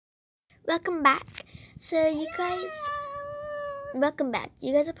Welcome back. Welcome back.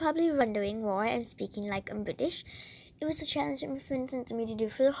 You guys are probably wondering why I'm speaking like I'm British. It was a challenge that my friend sent me to do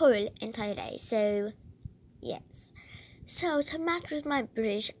for the whole entire day. So, yes. So, to match with my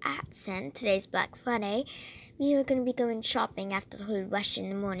British accent, today's Black Friday. We are going to be going shopping after the whole rush in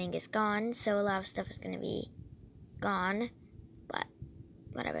the morning is gone. So, a lot of stuff is going to be gone. But,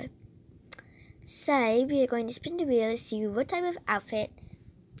 whatever. So, we are going to spin the wheel to see what type of outfit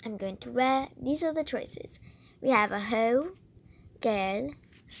I'm going to wear. These are the choices. We have a hoe, girl,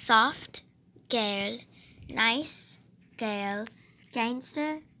 soft, girl, nice, girl,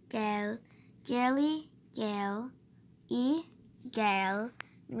 gangster, girl, girly, girl, girl,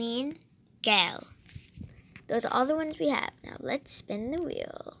 mean, girl. Those are all the ones we have. Now let's spin the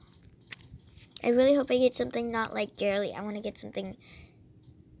wheel. I really hope I get something not like girly. I want to get something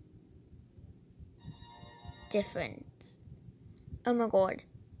different. Oh my god.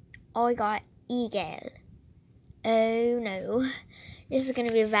 Oh, I got girl. Oh no. This is going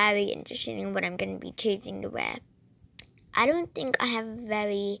to be very interesting in what I'm going to be choosing to wear. I don't think I have a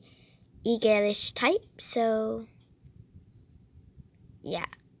very girlish type, so yeah.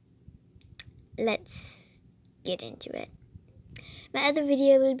 Let's get into it. My other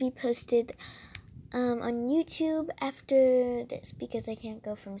video will be posted on YouTube after this because I can't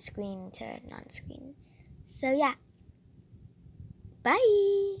go from screen to non-screen. So yeah.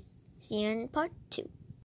 Bye. See you in part 2.